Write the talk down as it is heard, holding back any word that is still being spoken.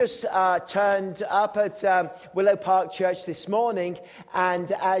Just turned up at Willow Park Church this morning,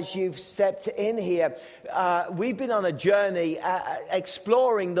 and as you've stepped in here, we've been on a journey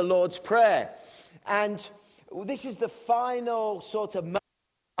exploring the Lord's Prayer, and this is the final sort of moment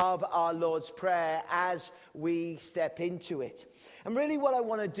of our Lord's Prayer as we step into it. And really what I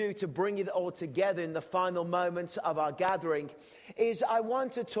want to do to bring it all together in the final moments of our gathering is I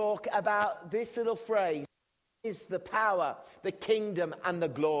want to talk about this little phrase: is the power, the kingdom, and the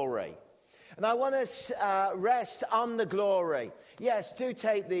glory. And I want to rest on the glory. Yes, do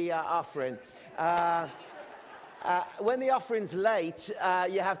take the offering. When the offering's late,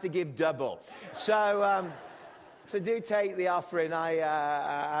 you have to give double. So do take the offering.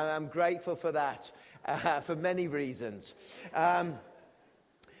 I'm grateful for that, for many reasons.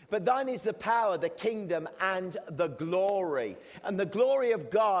 But thine is the power, the kingdom, and the glory. And the glory of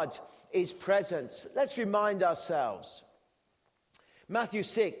God is present. Let's remind ourselves. Matthew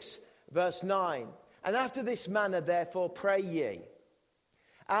 6, verse 9. And after this manner, therefore, pray ye.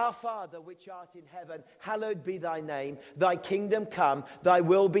 Our Father, which art in heaven, hallowed be thy name. Thy kingdom come, thy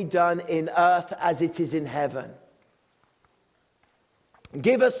will be done in earth as it is in heaven.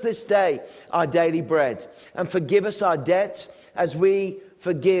 Give us this day our daily bread, and forgive us our debts as we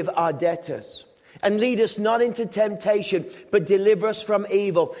forgive our debtors. And lead us not into temptation, but deliver us from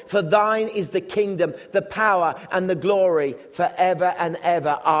evil. For thine is the kingdom, the power, and the glory forever and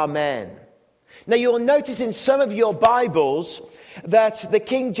ever. Amen. Now you'll notice in some of your Bibles that the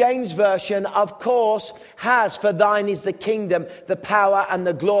King James Version, of course, has "for thine is the kingdom, the power, and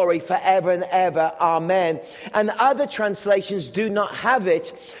the glory forever and ever. Amen." And other translations do not have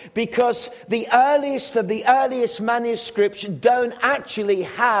it because the earliest of the earliest manuscripts don't actually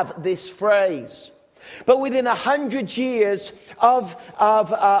have this phrase. But within 100 years of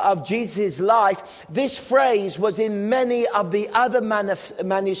Jesus' life, this phrase was in many of the other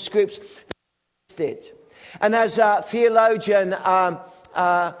manuscripts. And as theologian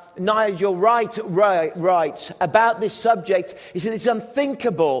Nigel Wright writes about this subject, he said it's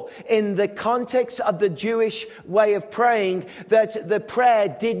unthinkable in the context of the Jewish way of praying that the prayer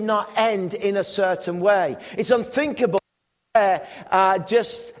did not end in a certain way. It's unthinkable prayer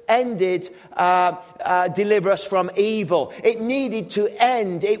just ended, deliver us from evil. It needed to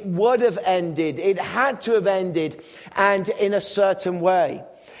end. It would have ended. It had to have ended, and in a certain way.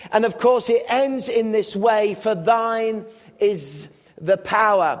 And of course it ends in this way: for thine is the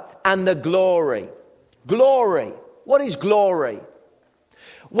power and the glory. Glory. What is glory?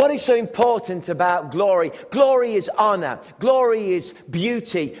 What is so important about glory? Glory is honor. Glory is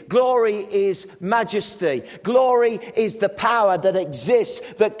beauty. Glory is majesty. Glory is the power that exists,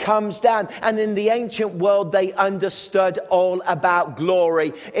 that comes down. And in the ancient world, they understood all about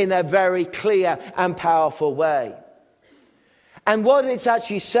glory in a very clear and powerful way. And what it's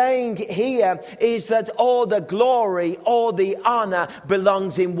actually saying here is that all the glory, all the honor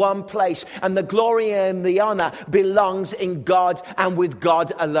belongs in one place. And the glory and the honor belongs in God and with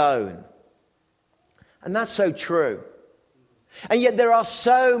God alone. And that's so true. And yet there are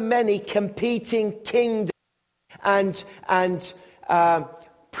so many competing kingdoms and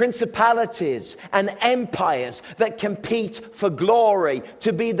principalities and empires that compete for glory,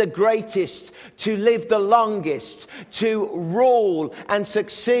 to be the greatest, to live the longest, to rule and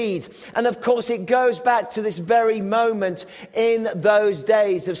succeed. And of course it goes back to this very moment in those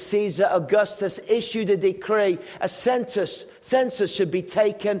days of Caesar Augustus issued a decree: a census should be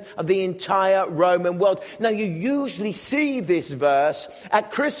taken of the entire Roman world. Now you usually see this verse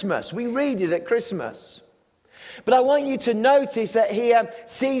at Christmas. We read it at Christmas. But I want you to notice that here,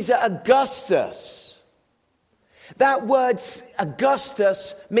 Caesar Augustus, that word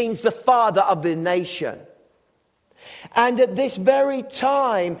Augustus means the father of the nation. And at this very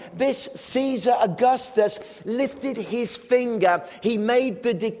time, this Caesar Augustus lifted his finger. He made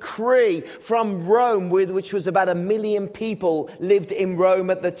the decree from Rome, which was about 1 million people lived in Rome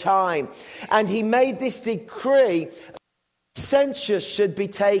at the time. And he made this decree: census should be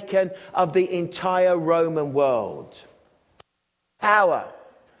taken of the entire Roman world. Power.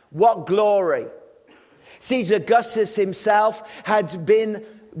 What glory. Caesar Augustus himself had been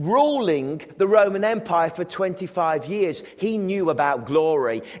ruling the Roman Empire for 25 years. He knew about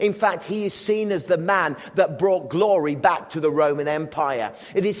glory. In fact, he is seen as the man that brought glory back to the Roman Empire.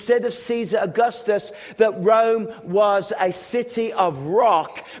 It is said of Caesar Augustus that Rome was a city of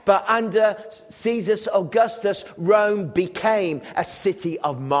rock, but under Caesar Augustus, Rome became a city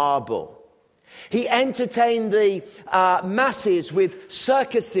of marble. He entertained the masses with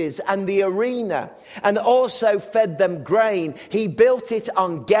circuses and the arena, and also fed them grain. He built it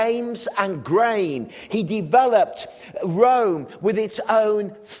on games and grain. He developed Rome with its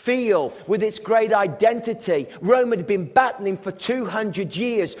own feel, with its great identity. Rome had been battling for 200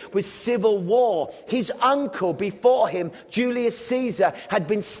 years with civil war. His uncle before him, Julius Caesar, had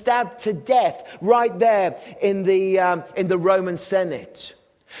been stabbed to death right there in the Roman Senate.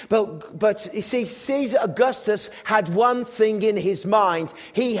 But you see, Caesar Augustus had one thing in his mind.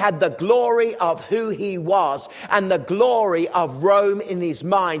 He had the glory of who he was and the glory of Rome in his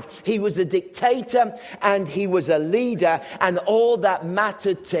mind. He was a dictator and he was a leader, and all that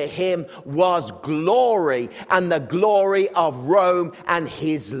mattered to him was glory and the glory of Rome and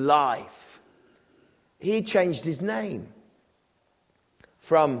his life. He changed his name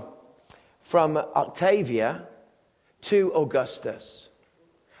from Octavia to Augustus.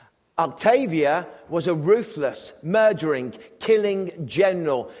 Octavia was a ruthless, murdering, killing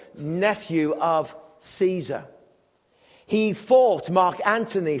general, nephew of Caesar. He fought Mark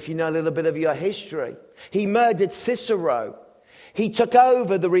Antony, if you know a little bit of your history. He murdered Cicero. He took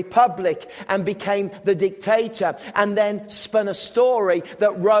over the republic and became the dictator, and then spun a story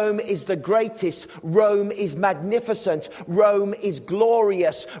that Rome is the greatest. Rome is magnificent. Rome is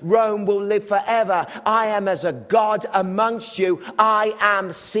glorious. Rome will live forever. I am as a god amongst you. I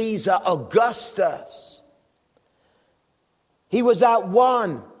am Caesar Augustus. He was that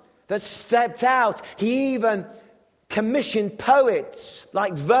one that stepped out. He even commissioned poets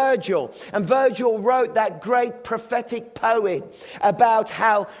like Virgil. And Virgil wrote that great prophetic poem about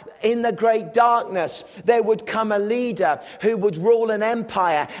how in the great darkness there would come a leader who would rule an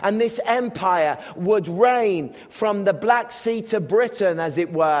empire. And this empire would reign from the Black Sea to Britain, as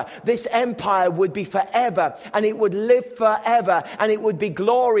it were. This empire would be forever, and it would live forever, and it would be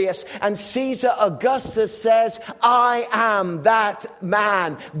glorious. And Caesar Augustus says, I am that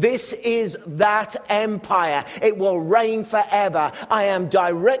man. This is that empire. It will reign forever. I am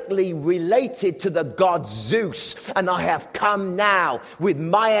directly related to the god Zeus, and I have come now with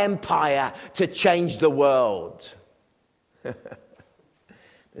my empire to change the world.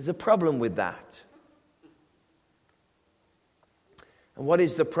 There's a problem with that. And what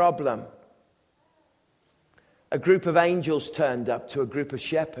is the problem? A group of angels turned up to a group of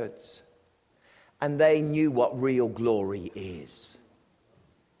shepherds, and they knew what real glory is.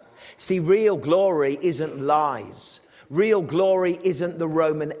 See, real glory isn't lies. Real glory isn't the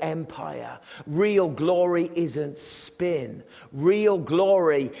Roman Empire. Real glory isn't spin. Real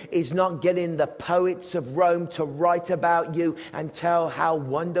glory is not getting the poets of Rome to write about you and tell how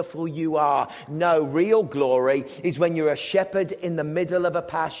wonderful you are. No, real glory is when you're a shepherd in the middle of a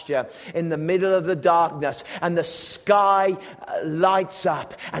pasture, in the middle of the darkness, and the sky lights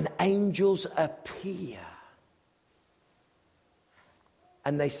up and angels appear.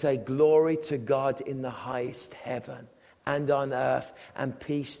 And they say, glory to God in the highest heaven and on earth, and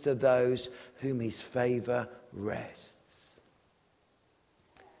peace to those whom his favor rests.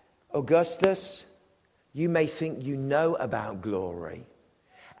 Augustus, you may think you know about glory,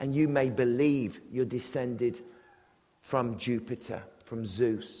 and you may believe you're descended from Jupiter, from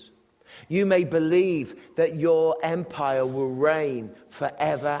Zeus. You may believe that your empire will reign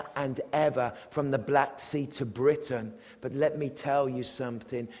forever and ever from the Black Sea to Britain. But let me tell you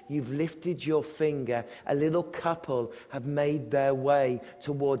something. You've lifted your finger. A little couple have made their way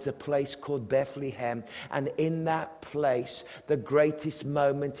towards a place called Bethlehem. And in that place, the greatest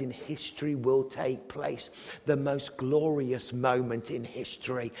moment in history will take place. The most glorious moment in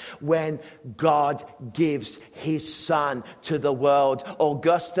history, when God gives his son to the world.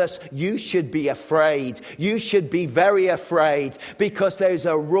 Augustus, you should be afraid. You should be very afraid, because there's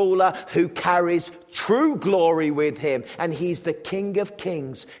a ruler who carries true glory with him, and he's the King of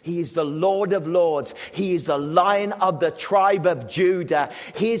Kings. He is the Lord of Lords. He is the Lion of the tribe of Judah.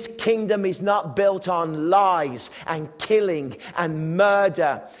 His kingdom is not built on lies and killing and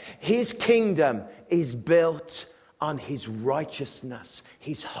murder. His kingdom is built on his righteousness,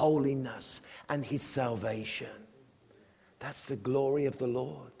 his holiness, and his salvation. That's the glory of the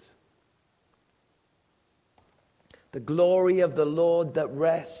Lord. The glory of the Lord that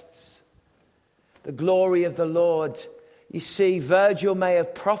rests. The glory of the Lord. You see, Virgil may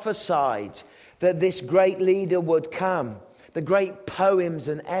have prophesied that this great leader would come, the great poems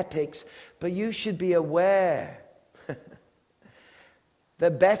and epics, but you should be aware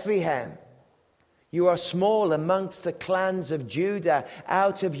that Bethlehem, you are small amongst the clans of Judah.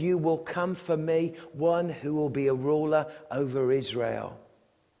 Out of you will come for me one who will be a ruler over Israel,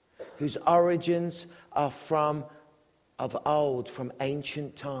 whose origins are of old, from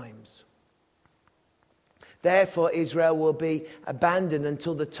ancient times. Therefore, Israel will be abandoned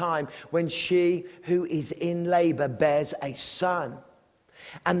until the time when she who is in labor bears a son.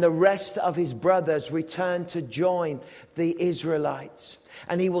 And the rest of his brothers return to join the Israelites.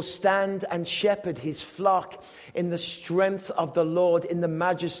 And he will stand and shepherd his flock in the strength of the Lord, in the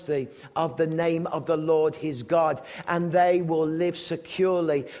majesty of the name of the Lord his God. And they will live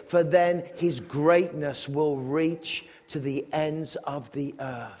securely, for then his greatness will reach to the ends of the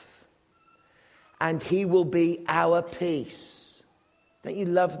earth. And he will be our peace. Don't you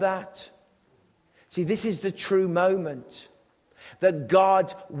love that? See, this is the true moment. That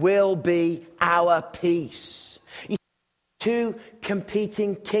God will be our peace. You see, two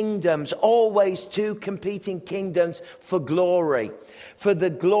competing kingdoms, always two competing kingdoms for glory. For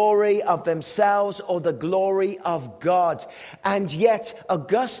the glory of themselves or the glory of God. And yet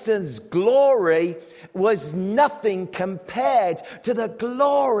Augustine's glory was nothing compared to the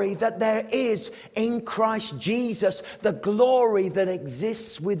glory that there is in Christ Jesus. The glory that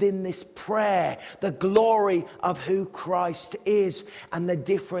exists within this prayer. The glory of who Christ is and the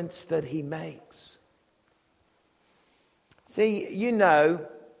difference that he makes. See, you know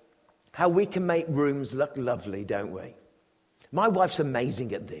how we can make rooms look lovely, don't we? My wife's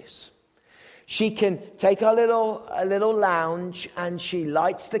amazing at this. She can take a little lounge and she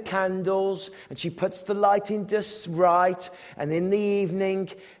lights the candles and she puts the lighting just right. And in the evening,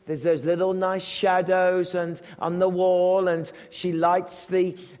 there's those little nice shadows and on the wall, and she lights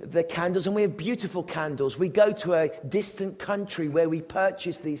the candles. And we have beautiful candles. We go to a distant country where we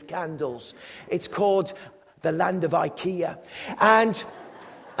purchase these candles. It's called the land of IKEA.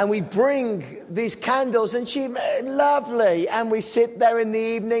 And we bring these candles, and lovely. And we sit there in the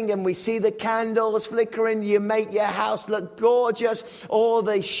evening and we see the candles flickering. You make your house look gorgeous. All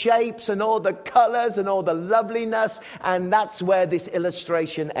the shapes and all the colors and all the loveliness. And that's where this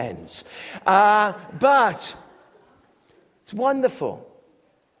illustration ends. But it's wonderful.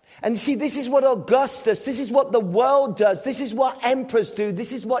 And you see, this is what Augustus, this is what the world does. This is what emperors do.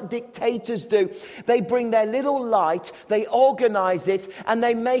 This is what dictators do. They bring their little light, they organize it, and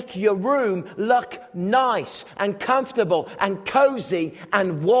they make your room look nice and comfortable and cozy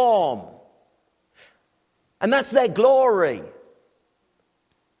and warm. And that's their glory.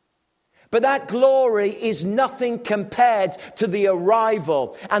 But that glory is nothing compared to the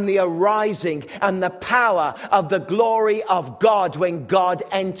arrival and the arising and the power of the glory of God when God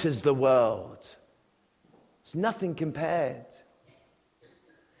enters the world. It's nothing compared.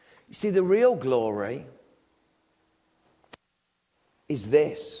 You see, the real glory is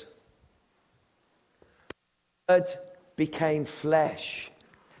this. God became flesh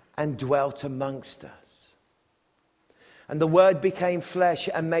and dwelt amongst us. And the Word became flesh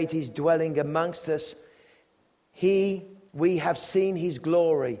and made his dwelling amongst us. We have seen his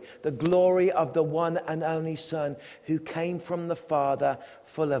glory, the glory of the one and only Son who came from the Father,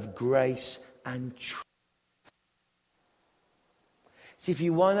 full of grace and truth. See, if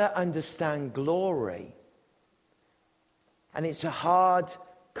you want to understand glory, and it's a hard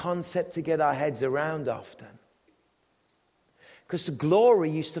concept to get our heads around often, because the glory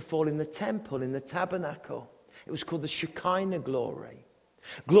used to fall in the temple, in the tabernacle. It was called the Shekinah glory.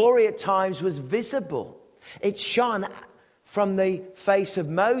 Glory at times was visible. It shone from the face of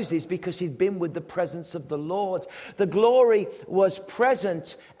Moses because he'd been with the presence of the Lord. The glory was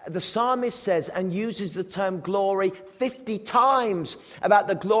present. The psalmist says and uses the term glory 50 times about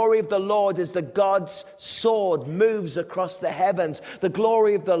the glory of the Lord as the God's sword moves across the heavens. The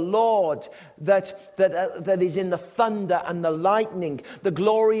glory of the Lord that is in the thunder and the lightning. The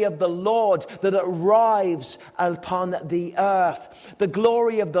glory of the Lord that arrives upon the earth. The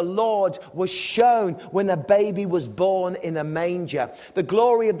glory of the Lord was shown when a baby was born in a manger. The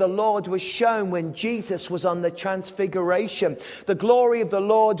glory of the Lord was shown when Jesus was on the transfiguration. The glory of the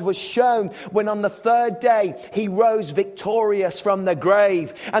Lord was shown when on the third day he rose victorious from the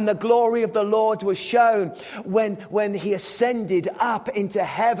grave. And the glory of the Lord was shown when he ascended up into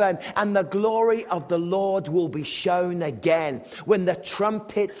heaven. And the glory of the Lord will be shown again when the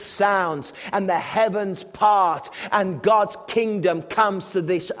trumpet sounds and the heavens part and God's kingdom comes to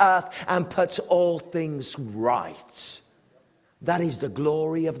this earth and puts all things right. That is the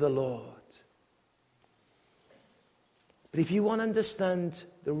glory of the Lord. But if you want to understand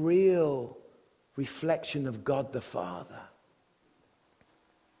the real reflection of God the Father,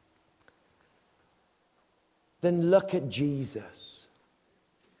 then look at Jesus.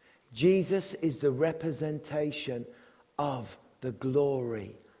 Jesus is the representation of the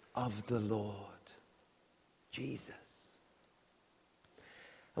glory of the Lord. Jesus.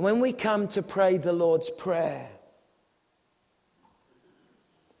 And when we come to pray the Lord's Prayer,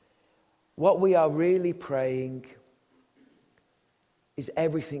 what we are really praying is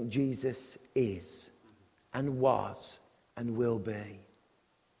everything Jesus is and was and will be.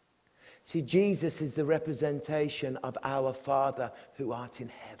 See, Jesus is the representation of our Father who art in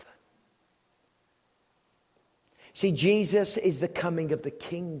heaven. See, Jesus is the coming of the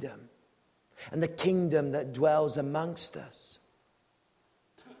kingdom, and the kingdom that dwells amongst us.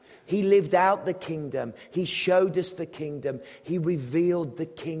 He lived out the kingdom. He showed us the kingdom. He revealed the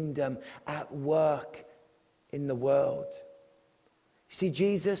kingdom at work in the world. See,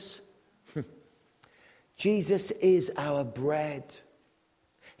 Jesus is our bread.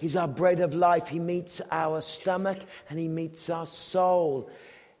 He's our bread of life. He meets our stomach and he meets our soul.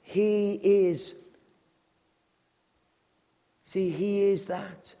 He is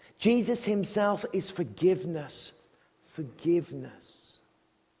that. Jesus himself is forgiveness. Forgiveness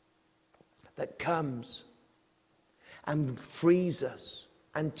that comes and frees us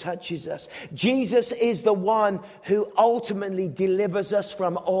and touches us. Jesus is the one who ultimately delivers us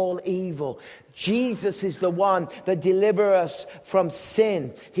from all evil. Jesus is the one that delivers us from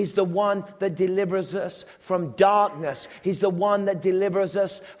sin. He's the one that delivers us from darkness. He's the one that delivers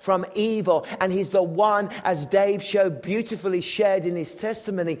us from evil. And he's the one, as Dave showed beautifully shared in his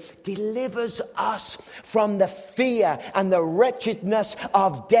testimony, delivers us from the fear and the wretchedness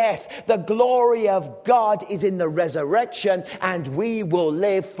of death. The glory of God is in the resurrection, and we will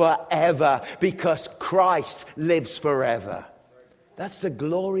live forever because Christ lives forever. That's the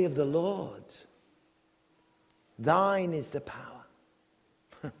glory of the Lord. Thine is the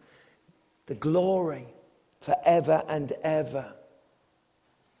power, the glory forever and ever.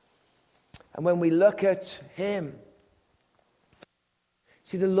 And when we look at him,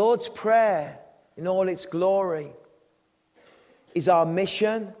 see, the Lord's Prayer in all its glory is our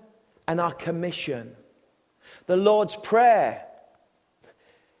mission and our commission. The Lord's Prayer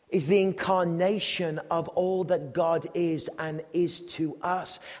is the incarnation of all that God is and is to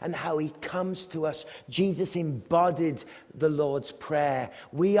us and how he comes to us. Jesus embodied the Lord's Prayer.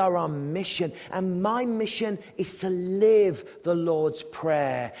 We are on mission, and my mission is to live the Lord's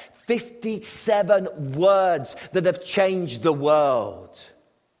Prayer. 57 words that have changed the world.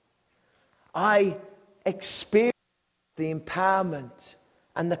 I experience the empowerment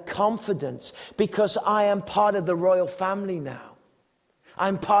and the confidence because I am part of the royal family now.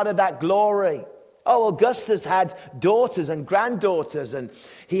 I'm part of that glory. Oh, Augustus had daughters and granddaughters, and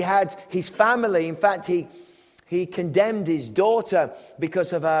he had his family. In fact, he condemned his daughter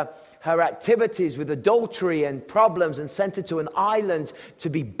because of her activities with adultery and problems, and sent her to an island to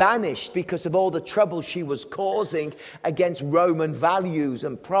be banished because of all the trouble she was causing against Roman values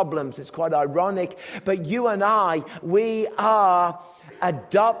and problems. It's quite ironic. But you and I, we are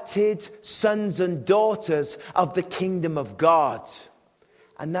adopted sons and daughters of the kingdom of God.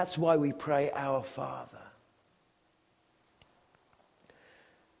 And that's why we pray, Our Father.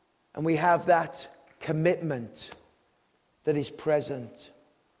 And we have that commitment that is present.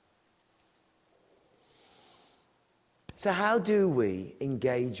 So how do we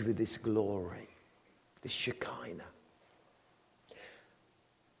engage with this glory, this Shekinah?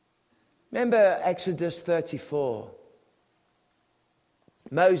 Remember Exodus 34.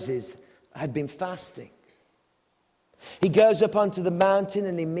 Moses had been fasting. He goes up onto the mountain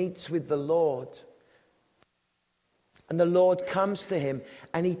and he meets with the Lord. And the Lord comes to him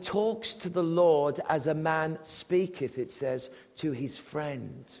and he talks to the Lord as a man speaketh, it says, to his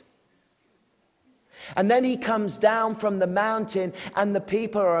friend. And then he comes down from the mountain and the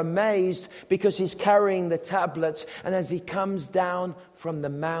people are amazed because he's carrying the tablets. And as he comes down from the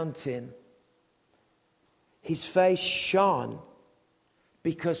mountain, his face shone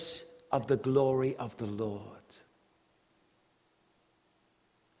because of the glory of the Lord.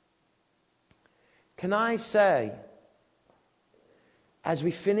 Can I say, as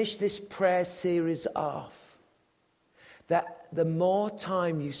we finish this prayer series off, that the more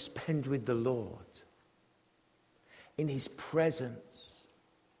time you spend with the Lord, in his presence,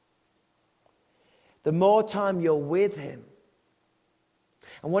 the more time you're with him.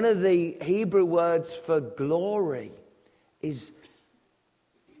 And one of the Hebrew words for glory is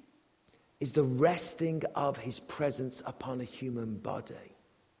the resting of his presence upon a human body.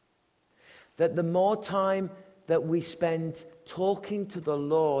 That the more time that we spend talking to the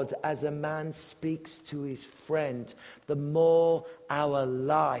Lord as a man speaks to his friend, the more our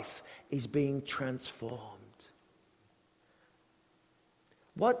life is being transformed.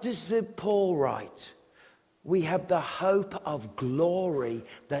 What does Paul write? We have the hope of glory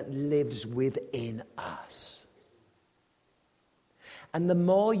that lives within us. And the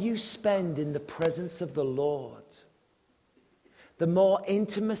more you spend in the presence of the Lord, the more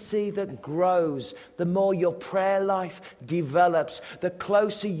intimacy that grows, the more your prayer life develops, the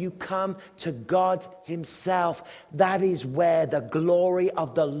closer you come to God himself. That is where the glory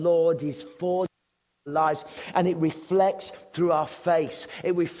of the Lord is for our lives. And it reflects through our face.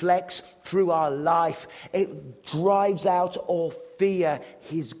 It reflects through our life. It drives out all fear.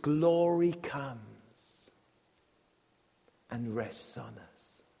 His glory comes and rests on us.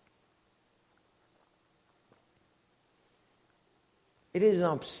 It is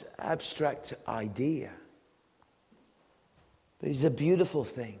an abstract idea, but it's a beautiful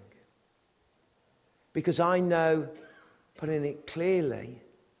thing. Because I know, putting it clearly,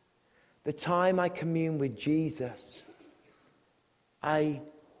 the time I commune with Jesus, I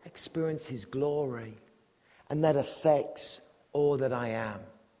experience his glory, and that affects all that I am.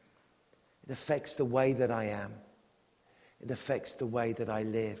 It affects the way that I am. It affects the way that I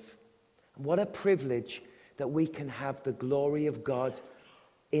live. And what a privilege that we can have the glory of God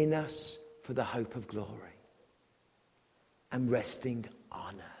in us for the hope of glory and resting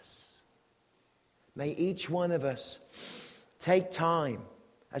on us. May each one of us take time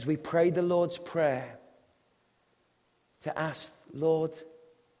as we pray the Lord's Prayer to ask, Lord,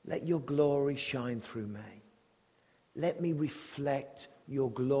 let your glory shine through me. Let me reflect your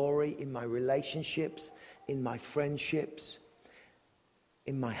glory in my relationships, in my friendships,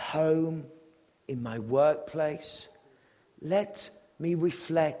 in my home, in my workplace. Let me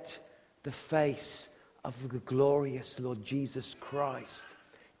reflect the face of the glorious Lord Jesus Christ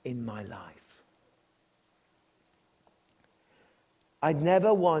in my life. I'd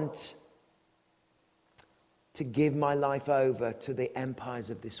never want to give my life over to the empires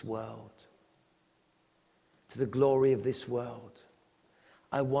of this world, to the glory of this world.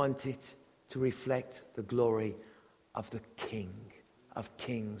 I want it to reflect the glory of the King of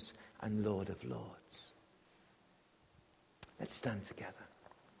Kings and Lord of Lords. Let's stand together.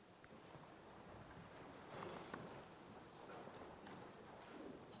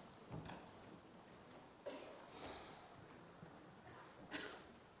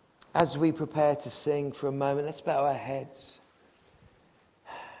 As we prepare to sing for a moment, let's bow our heads.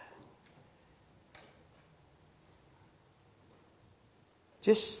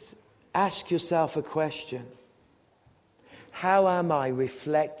 Just ask yourself a question. How am I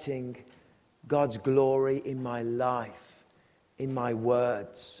reflecting God's glory in my life, in my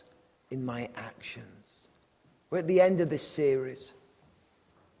words, in my actions? We're at the end of this series.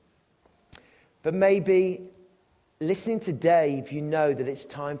 But maybe listening to Dave, you know that it's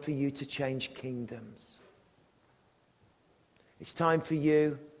time for you to change kingdoms. It's time for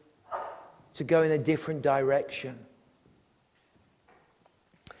you to go in a different direction.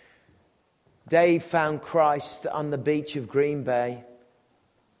 Dave found Christ on the beach of Green Bay.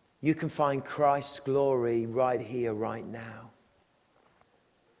 You can find Christ's glory right here, right now.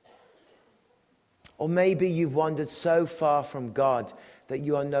 Or maybe you've wandered so far from God that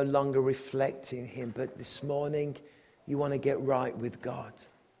you are no longer reflecting him, but this morning you want to get right with God.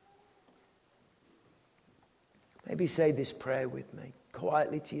 Maybe say this prayer with me,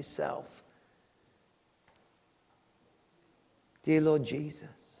 quietly to yourself. Dear Lord Jesus,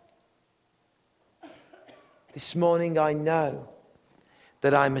 this morning I know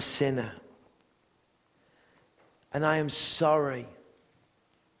that I'm a sinner. And I am sorry.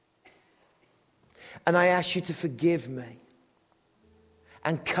 And I ask you to forgive me.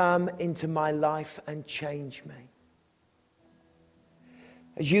 And come into my life and change me.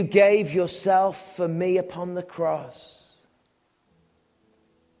 As you gave yourself for me upon the cross,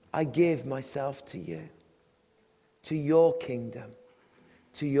 I give myself to you. To your kingdom.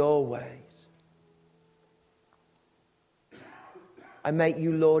 To your ways. I make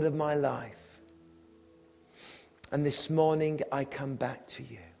you Lord of my life. And this morning I come back to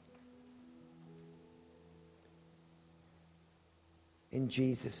you. In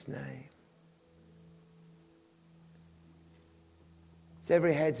Jesus' name. As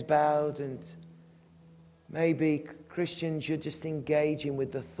every head's bowed, and maybe Christians, you're just engaging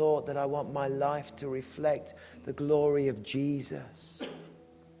with the thought that I want my life to reflect the glory of Jesus.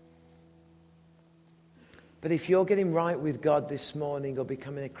 But if you're getting right with God this morning or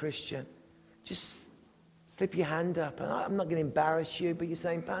becoming a Christian, just slip your hand up. And I'm not going to embarrass you, but you're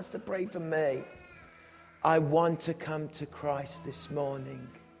saying, Pastor, pray for me. I want to come to Christ this morning.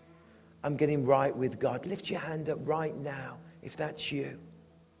 I'm getting right with God. Lift your hand up right now if that's you.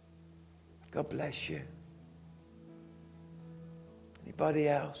 God bless you. Anybody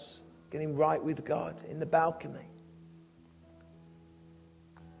else getting right with God in the balcony?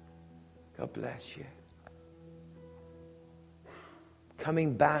 God bless you.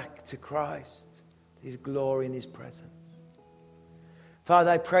 Coming back to Christ, His glory and His presence.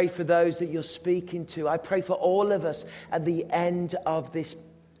 Father, I pray for those that you're speaking to. I pray for all of us at the end of this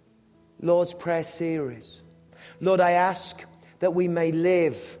Lord's Prayer series. Lord, I ask that we may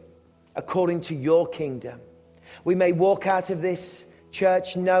live according to your kingdom. We may walk out of this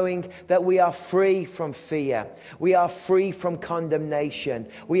church knowing that we are free from fear. We are free from condemnation.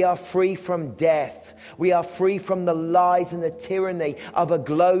 We are free from death. We are free from the lies and the tyranny of a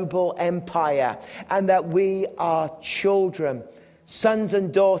global empire. And that we are children, sons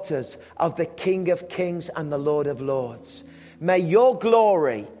and daughters of the King of Kings and the Lord of Lords. May your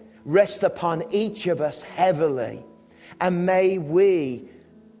glory rest upon each of us heavily. And may we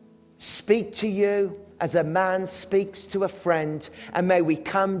speak to you as a man speaks to a friend. And may we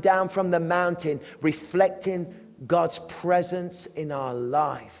come down from the mountain reflecting God's presence in our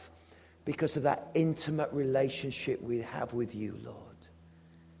life because of that intimate relationship we have with you, Lord.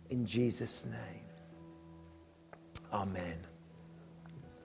 In Jesus' name. Amen.